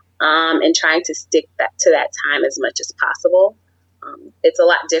 and trying to stick to that time as much as possible. It's a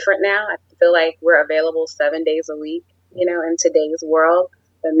lot different now. I feel like we're available 7 days a week, in today's world.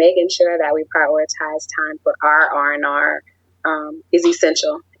 But making sure that we prioritize time for our R&R is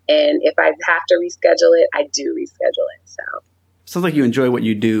essential. And if I have to reschedule it, I do reschedule it. So sounds like you enjoy what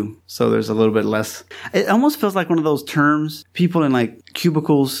you do. So there's a little bit less. It almost feels like one of those terms people in like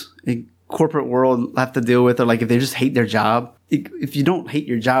cubicles in corporate world have to deal with, or like if they just hate their job. If you don't hate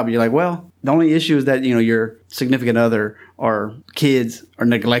your job, you're like, well, the only issue is that, your significant other or kids are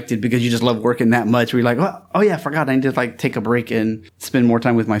neglected because you just love working that much. We're like, well, oh yeah, I forgot. I need to like take a break and spend more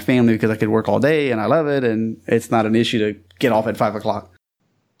time with my family because I could work all day and I love it. And it's not an issue to get off at 5 o'clock.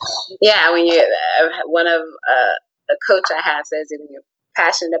 Yeah. When you, one of a coach I have says, if you're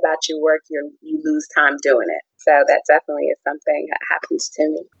passionate about your work, you lose time doing it. So that definitely is something that happens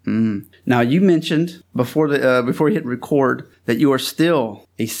to me. Now, you mentioned before you hit record that you are still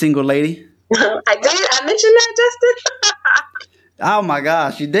a single lady. I did. I mentioned that, Justin. Oh my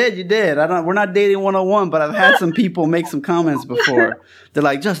gosh, you did. We're not dating 101, but I've had some people make some comments before. They're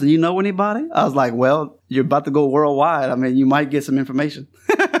like, Justin, you know anybody? I was like, well, you're about to go worldwide. I mean, you might get some information.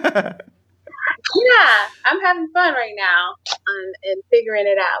 Yeah, I'm having fun right now and figuring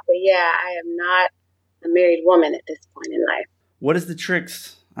it out. But yeah, I am not a married woman at this point in life. What is the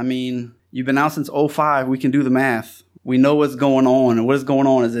tricks? I mean, you've been out since 2005. We can do the math. We know what's going on. And what is going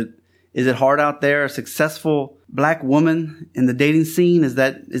on? Is it hard out there? A successful Black woman in the dating scene? Is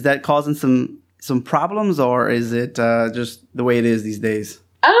that causing some problems, or is it just the way it is these days?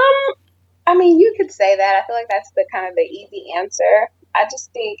 I mean, you could say that. I feel like that's the kind of the easy answer. I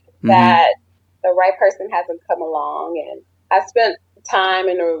just think that the right person hasn't come along, and I spent time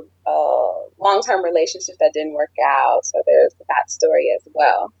in a long-term relationship that didn't work out, so there's that story as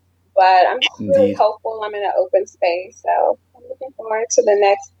well. But I'm just really hopeful. I'm in an open space, so I'm looking forward to the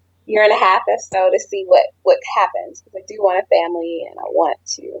next year and a half or so to see what happens, because I do want a family and I want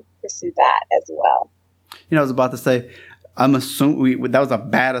to pursue that as well. You know, I was about to say, I'm assuming that was a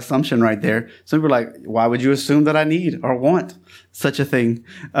bad assumption right there. Some people are like, why would you assume that I need or want such a thing?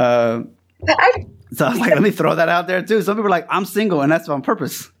 So I was like, let me throw that out there too. Some people are like, I'm single, and that's on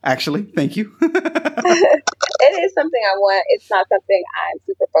purpose, actually. Thank you. It is something I want. It's not something I'm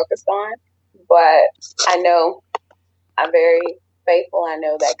super focused on, but I know I'm very faithful. I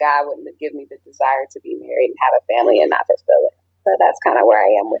know that God wouldn't give me the desire to be married and have a family and not fulfill it. So that's kind of where I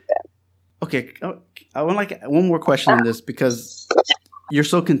am with them. Okay. I want one more question on this, because you're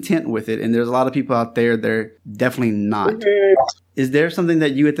so content with it, and there's a lot of people out there, they're definitely not. Mm-hmm. Is there something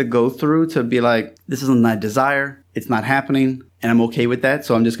that you had to go through to be like, this isn't my desire, it's not happening, and I'm okay with that,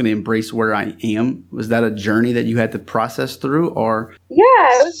 so I'm just going to embrace where I am? Was that a journey that you had to process through, or? Yeah,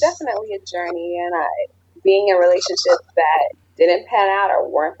 it was definitely a journey, and being in relationships that didn't pan out or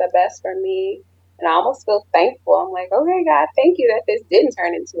weren't the best for me, and I almost feel thankful. I'm like, okay, God, thank you that this didn't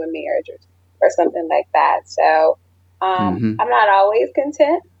turn into a marriage or something like that. So I'm not always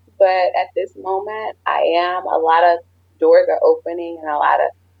content, but at this moment, I am. A lot of doors are opening and a lot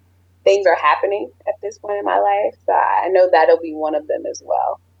of things are happening at this point in my life. So I know that'll be one of them as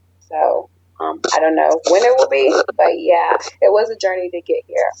well. So I don't know when it will be, but yeah, it was a journey to get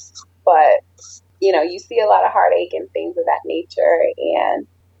here. But, you know, you see a lot of heartache and things of that nature, and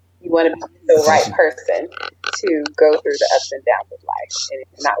you want to be the right person to go through the ups and downs of life. And if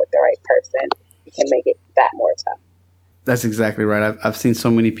you're not with the right person, it can make it that more tough. That's exactly right. I've seen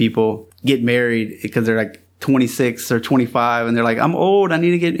so many people get married because they're like 26 or 25, and they're like, I'm old, I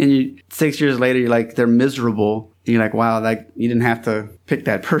need to get, and 6 years later, you're like, they're miserable. And you're like, wow, like you didn't have to pick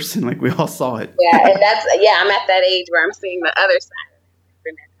that person. Like we all saw it. Yeah. And I'm at that age where I'm seeing the other side of it,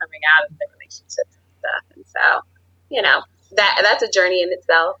 and they're coming out of the relationships and stuff. And so, you know, that's a journey in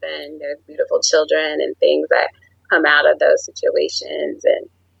itself, and there's beautiful children and things that come out of those situations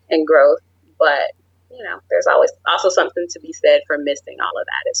and growth. But, you know, there's always also something to be said for missing all of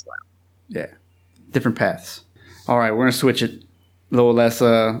that as well. Yeah. Different paths. All right. We're going to switch it a little less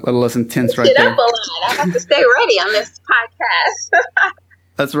intense right there. Up a lot. I have to stay ready on this podcast.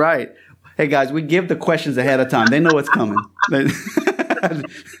 That's right. Hey guys, we give the questions ahead of time. They know what's coming. This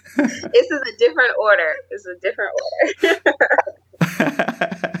is a different order.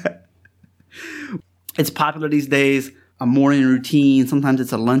 It's popular these days, a morning routine. Sometimes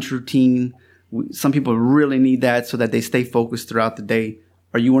it's a lunch routine. Some people really need that so that they stay focused throughout the day.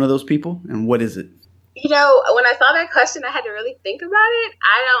 Are you one of those people? And what is it? You know, when I saw that question, I had to really think about it.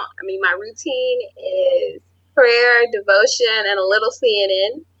 My routine is prayer, devotion, and a little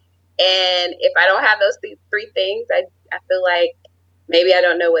CNN. And if I don't have those three things, I feel like maybe I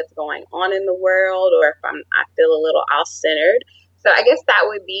don't know what's going on in the world, or if I feel a little off-centered. So I guess that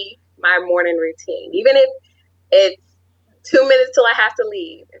would be my morning routine. Even if it's 2 minutes till I have to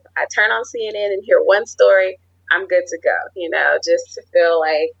leave, if I turn on CNN and hear one story, I'm good to go, you know, just to feel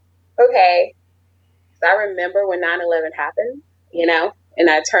like, okay, I remember when 9/11 happened, you know, and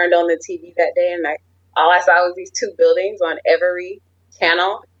I turned on the TV that day, and all I saw was these two buildings on every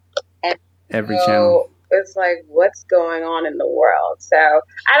channel. And every channel. It's like, what's going on in the world? So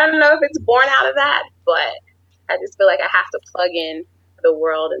I don't know if it's born out of that, but I just feel like I have to plug in the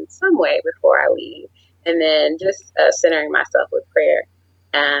world in some way before I leave. And then just centering myself with prayer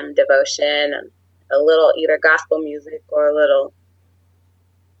and devotion, and a little either gospel music or a little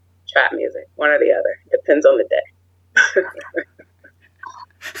trap music, one or the other. Depends on the day.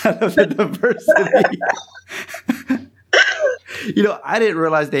 I love the diversity. You know, I didn't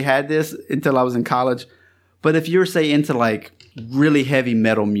realize they had this until I was in college. But if you're, say, into like really heavy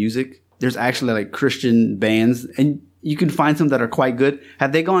metal music, there's actually like Christian bands, and you can find some that are quite good.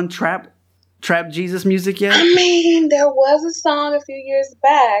 Have they gone trap trap Jesus music yet? I mean, there was a song a few years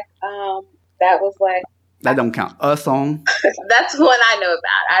back that was like... That don't count. A song? That's one I know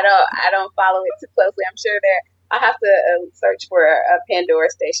about. I don't follow it too closely. I'm sure I have to search for a Pandora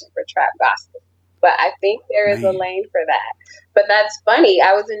station for trap gospel. But I think there is a lane for that. But that's funny.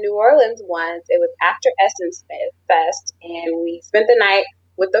 I was in New Orleans once. It was after Essence Fest, and we spent the night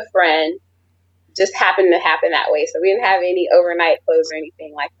with a friend. Just happened to happen that way. So we didn't have any overnight clothes or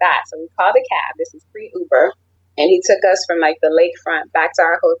anything like that. So we called a cab. This is pre-Uber. And he took us from like the lakefront back to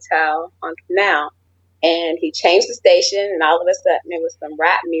our hotel on Canal. And he changed the station, and all of a sudden it was some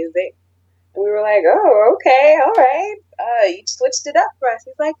rap music. And we were like, oh, okay, all right. You switched it up for us.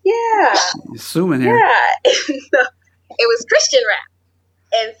 He's like, yeah. You're assuming here. Yeah. So it was Christian rap.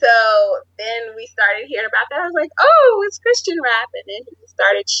 And so then we started hearing about that. I was like, oh, it's Christian rap. And then he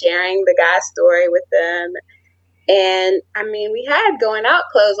started sharing the guy's story with them. And I mean, we had going out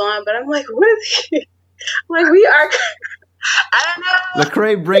clothes on, but I'm like, what is he? I'm like, we are... I don't know.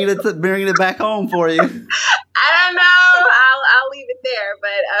 Lecrae bringing it back home for you. I don't know. I'll leave it there.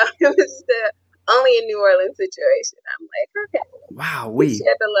 But it was only a New Orleans situation. I'm like, okay. Wow, he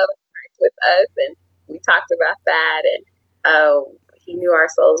shared the love of Christ with us, and we talked about that, and he knew our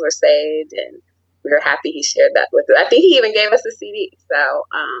souls were saved, and we were happy he shared that with us. I think he even gave us a CD. So,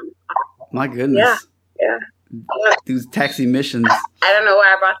 my goodness. Yeah. These taxi missions. I don't know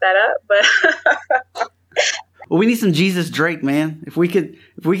why I brought that up, but. Well, we need some Jesus Drake, man. If we could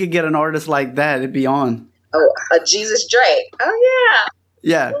get an artist like that, it'd be on. Oh, a Jesus Drake. Oh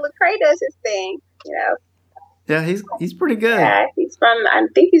yeah. Well, Lecrae does his thing, you know. Yeah, he's pretty good. Yeah, I think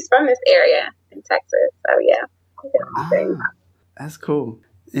he's from this area in Texas. So yeah. That's cool.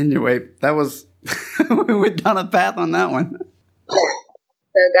 Anyway, that was we went down a path on that one.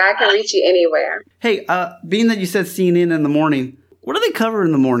 So God can reach you anywhere. Hey, being that you said CNN in the morning, what do they cover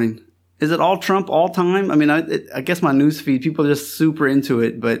in the morning? Is it all Trump all time? I mean, I guess my news feed, people are just super into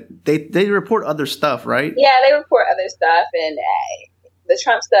it, but they report other stuff, right? Yeah, they report other stuff, and the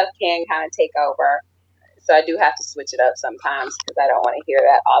Trump stuff can kind of take over. So I do have to switch it up sometimes because I don't want to hear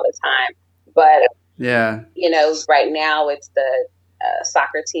that all the time. But, yeah, you know, right now it's the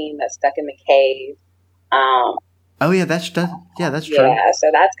soccer team that's stuck in the cave. Oh, yeah, that's true. Yeah, so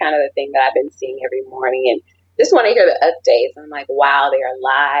that's kind of the thing that I've been seeing every morning, and just want to hear the updates. I'm like, wow, they are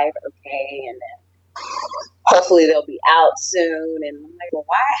live, okay, and then hopefully they'll be out soon. And I'm like, well,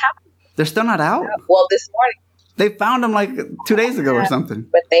 why? How? They're still not out? Well, this morning. They found them like 2 days ago or something.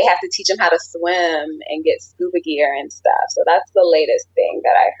 But they have to teach them how to swim and get scuba gear and stuff. So that's the latest thing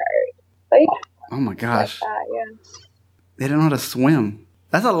that I heard. But yeah. Oh my gosh. Yeah. They don't know how to swim.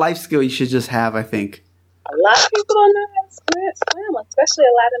 That's a life skill you should just have, I think. A lot of people don't know how to swim, especially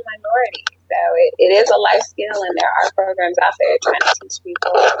a lot of minorities. So it is a life skill, and there are programs out there trying to teach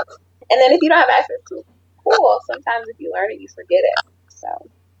people. And then if you don't have access to it, cool. Sometimes if you learn it, you forget it. So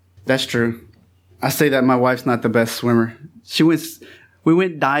that's true. I say that my wife's not the best swimmer. We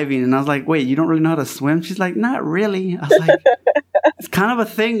went diving, and I was like, wait, you don't really know how to swim? She's like, not really. I was like, it's kind of a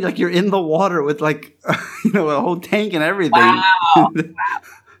thing. Like, you're in the water with, like, a whole tank and everything. Wow.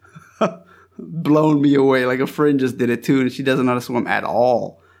 Blown me away. Like, a friend just did it, too, and she doesn't know how to swim at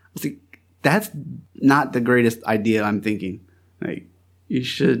all. I was like, that's not the greatest idea, I'm thinking. Like, you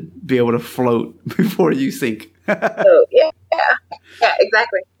should be able to float before you sink. Oh, yeah,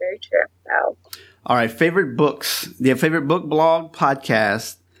 exactly. Very true. So. All right, favorite books. Do you have a favorite book, blog,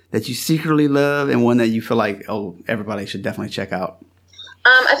 podcast that you secretly love, and one that you feel like, oh, everybody should definitely check out?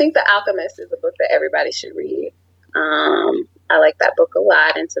 I think The Alchemist is a book that everybody should read. I like that book a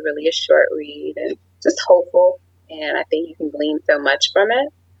lot, and it's a really short read and just hopeful, and I think you can glean so much from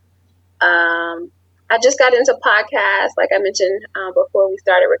it. I just got into podcasts, like I mentioned before we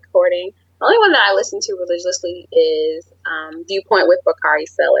started recording. The only one that I listen to religiously is Viewpoint with Bakari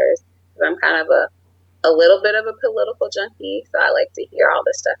Sellers. I'm kind of a little bit of a political junkie, so I like to hear all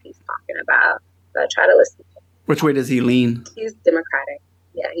the stuff he's talking about. So I try to listen to him. Which way does he lean? He's Democratic.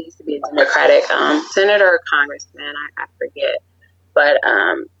 Yeah, he used to be a Democratic senator or congressman. I forget. But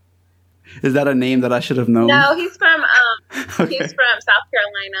is that a name that I should have known? No, he's from Okay. He's from South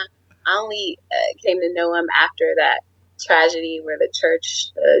Carolina. I only came to know him after that tragedy where the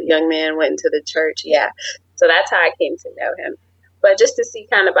young man went into the church. Yeah, so that's how I came to know him. But just to see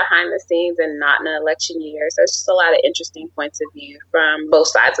kind of behind the scenes and not in an election year. So it's just a lot of interesting points of view from both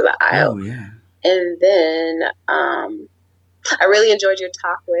sides of the aisle. Oh, yeah. And then I really enjoyed your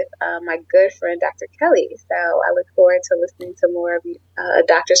talk with my good friend, Dr. Kelly. So I look forward to listening to more of a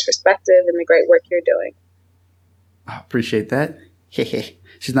doctor's perspective and the great work you're doing. I appreciate that.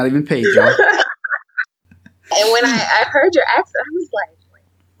 She's not even paid, y'all. And when I heard your accent, I was like,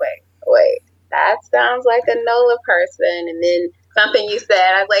 wait. that sounds like a NOLA person. And then something you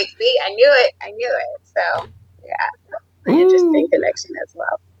said, I was like, see, I knew it. So, yeah, interesting connection as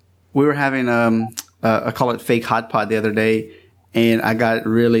well. We were having, I call it fake hot pot the other day, and I got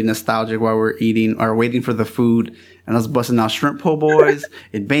really nostalgic while we were eating or waiting for the food. And I was busting out shrimp po' boys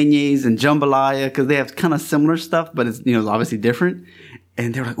and beignets and jambalaya because they have kind of similar stuff, but it's, obviously different.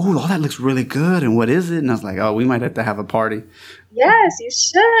 And they were like, "Oh, all that looks really good. And what is it?" And I was like, "Oh, we might have to have a party." Yes, you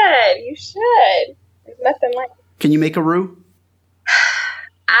should. You should. There's nothing like it. Can you make a roux?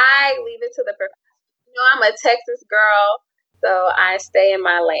 I leave it to the professional. I'm a Texas girl, so I stay in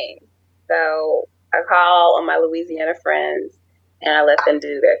my lane. So I call on my Louisiana friends, and I let them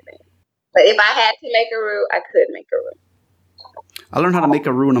do their thing. But if I had to make a roux, I could make a roux. I learned how to make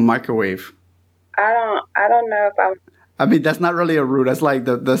a roux in a microwave. I don't know if I'm... I mean, that's not really a roux. That's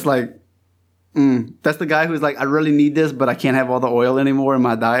the guy who's like, I really need this, but I can't have all the oil anymore in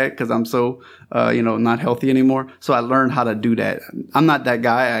my diet because I'm so, not healthy anymore. So I learned how to do that. I'm not that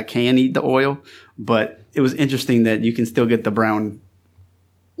guy. I can eat the oil, but it was interesting that you can still get the brown.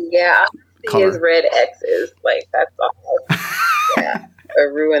 Yeah, see his red X's. Like, that's all. Yeah, a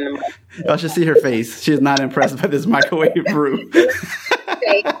roux in the microwave. I should see her face. She is not impressed by this microwave roux.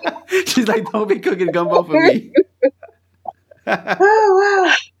 She's like, don't be cooking gumbo for me. Oh,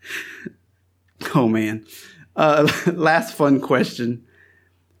 wow. Oh, man. Last fun question.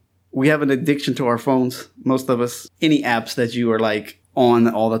 We have an addiction to our phones, most of us. Any apps that you are like on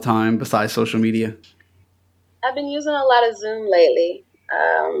all the time besides social media? I've been using a lot of Zoom lately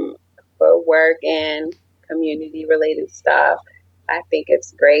for work and community related stuff. I think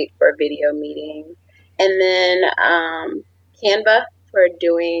it's great for video meetings. And then Canva for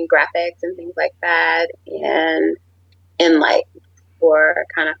doing graphics and things like that. And like for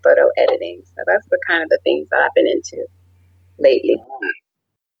kind of photo editing. So that's the things that I've been into lately.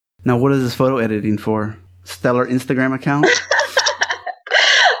 Now, what is this photo editing for? Stellar Instagram account? I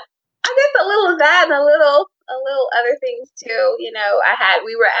guess a little of that and a little other things too. We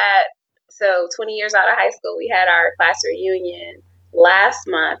were at 20 years out of high school, we had our class reunion last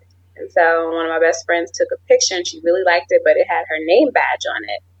month. And so one of my best friends took a picture and she really liked it, but it had her name badge on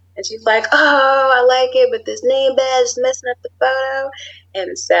it. And she's like, "Oh, I like it, but this name badge is messing up the photo."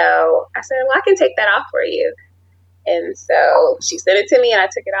 And so I said, "Well, I can take that off for you." And so she sent it to me and I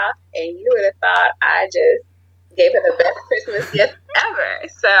took it off. And you would have thought I just gave her the best Christmas gift ever.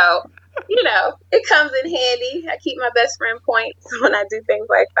 So, it comes in handy. I keep my best friend points when I do things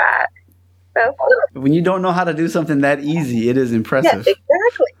like that. So when you don't know how to do something that easy, it is impressive. Yeah,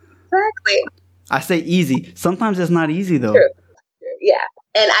 exactly. I say easy. Sometimes it's not easy, though. True. Yeah.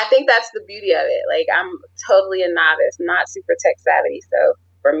 And I think that's the beauty of it. Like, I'm totally a novice, not super tech savvy. So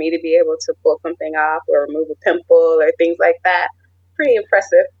for me to be able to pull something off or remove a pimple or things like that, pretty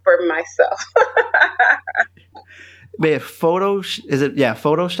impressive for myself. But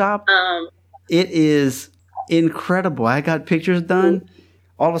Photoshop? It is incredible. I got pictures done.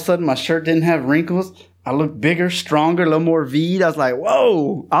 All of a sudden, my shirt didn't have wrinkles. I looked bigger, stronger, a little more V'd. I was like,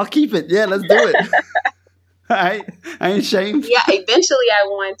 whoa, I'll keep it. Yeah, let's do it. I ain't ashamed. Yeah, eventually I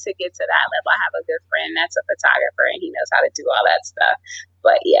want to get to that level. I have a good friend that's a photographer and he knows how to do all that stuff.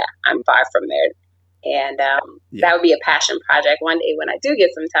 But yeah, I'm far from there. And that would be a passion project one day when I do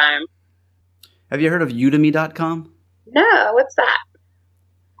get some time. Have you heard of Udemy.com? No, what's that?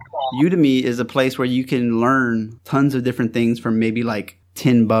 Udemy is a place where you can learn tons of different things from maybe like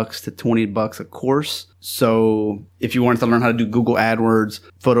 $10 to $20 a course. So if you wanted to learn how to do Google AdWords,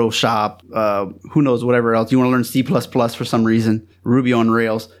 Photoshop, who knows, whatever else, you want to learn C++ for some reason, Ruby on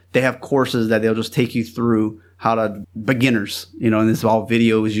Rails, they have courses that they'll just take you through how to beginners, and it's all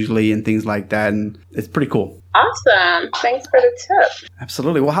videos usually and things like that. And it's pretty cool. Awesome. Thanks for the tip.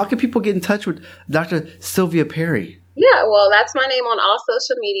 Absolutely. Well, how can people get in touch with Dr. Sylvia Perry? Yeah, well, that's my name on all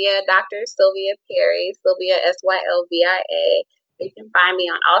social media, Dr. Sylvia Perry, Sylvia Sylvia. You can find me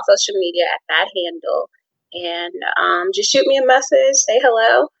on all social media at that handle. And just shoot me a message, say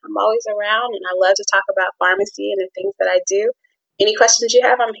hello. I'm always around, and I love to talk about pharmacy and the things that I do. Any questions you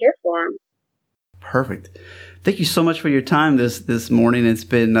have, I'm here for them. Perfect. Thank you so much for your time this morning. It's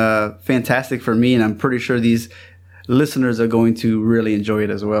been fantastic for me, and I'm pretty sure these listeners are going to really enjoy it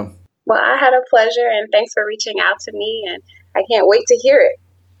as well. Well, I had a pleasure, and thanks for reaching out to me, and I can't wait to hear it.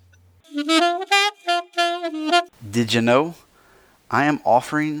 Did you know I am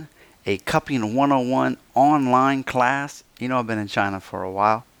offering a Cupping 101 online class? I've been in China for a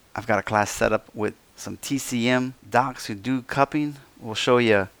while. I've got a class set up with some TCM docs who do cupping. We'll show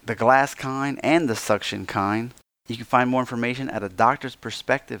you the glass kind and the suction kind. You can find more information at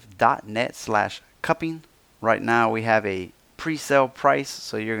adoctorsperspective.net/cupping. Right now we have a pre-sale price,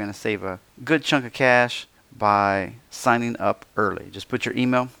 so you're going to save a good chunk of cash by signing up early. Just put your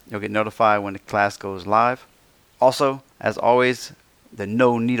email. You'll get notified when the class goes live. Also, as always, the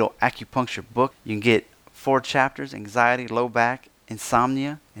No Needle Acupuncture book. You can get 4 chapters: anxiety, low back,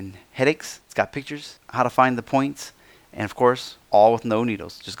 insomnia, and headaches. It's got pictures, how to find the points, and of course, all with no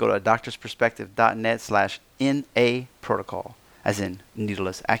needles. Just go to doctorsperspective.net/NA protocol, as in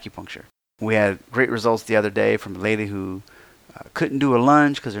needleless acupuncture. We had great results the other day from a lady who couldn't do a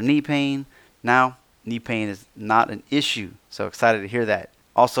lunge because of her knee pain. Now, knee pain is not an issue. So excited to hear that.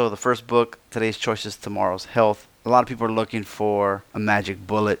 Also, the first book, Today's Choices, Tomorrow's Health. A lot of people are looking for a magic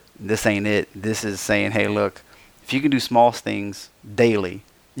bullet. This ain't it. This is saying, hey, look, if you can do small things daily,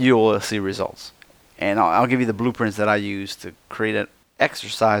 you will see results. And I'll give you the blueprints that I use to create an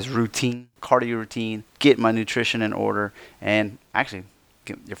exercise routine, cardio routine, get my nutrition in order, and actually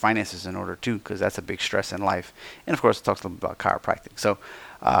get your finances in order too, because that's a big stress in life. And of course, it talks a little bit about chiropractic. So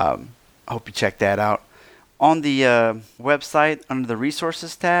I hope you check that out. On the website, under the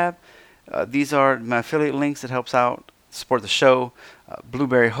resources tab, these are my affiliate links that helps out support the show.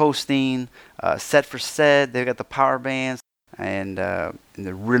 Blueberry Hosting, Set for Said, they've got the power bands, and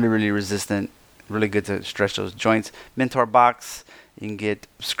they're really, really resistant, really good to stretch those joints. Mentor Box, you can get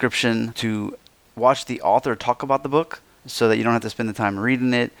subscription to watch the author talk about the book so that you don't have to spend the time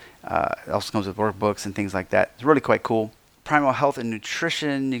reading it. It also comes with workbooks and things like that. It's really quite cool. Primal Health and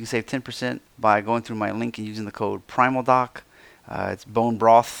Nutrition, you can save 10% by going through my link and using the code PrimalDoc. It's bone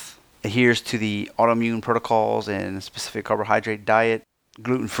broth, adheres to the autoimmune protocols and a specific carbohydrate diet,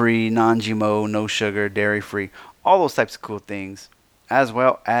 gluten-free, non-GMO, no sugar, dairy-free, all those types of cool things, as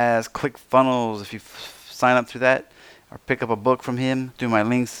well as ClickFunnels. If you sign up through that or pick up a book from him through my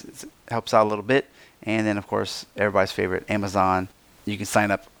links, it helps out a little bit. And then, of course, everybody's favorite, Amazon. You can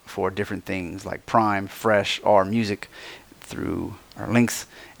sign up for different things like Prime, Fresh, or music through our links.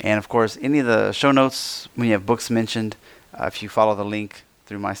 And, of course, any of the show notes, when you have books mentioned, if you follow the link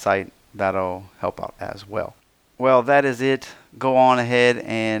through my site, that'll help out as well. Well, that is it. Go on ahead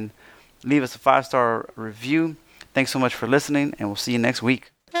and leave us a 5-star review. Thanks so much for listening, and we'll see you next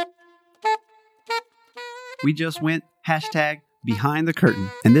week. We just went #behind the curtain,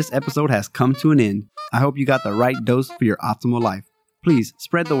 and this episode has come to an end. I hope you got the right dose for your optimal life. Please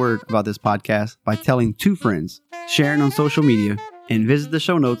spread the word about this podcast by telling 2 friends, sharing on social media, and visit the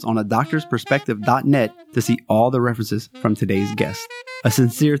show notes on doctorsperspective.net to see all the references from today's guest. A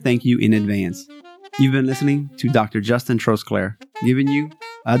sincere thank you in advance. You've been listening to Dr. Justin Trosclair, giving you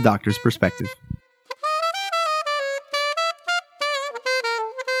a doctor's perspective.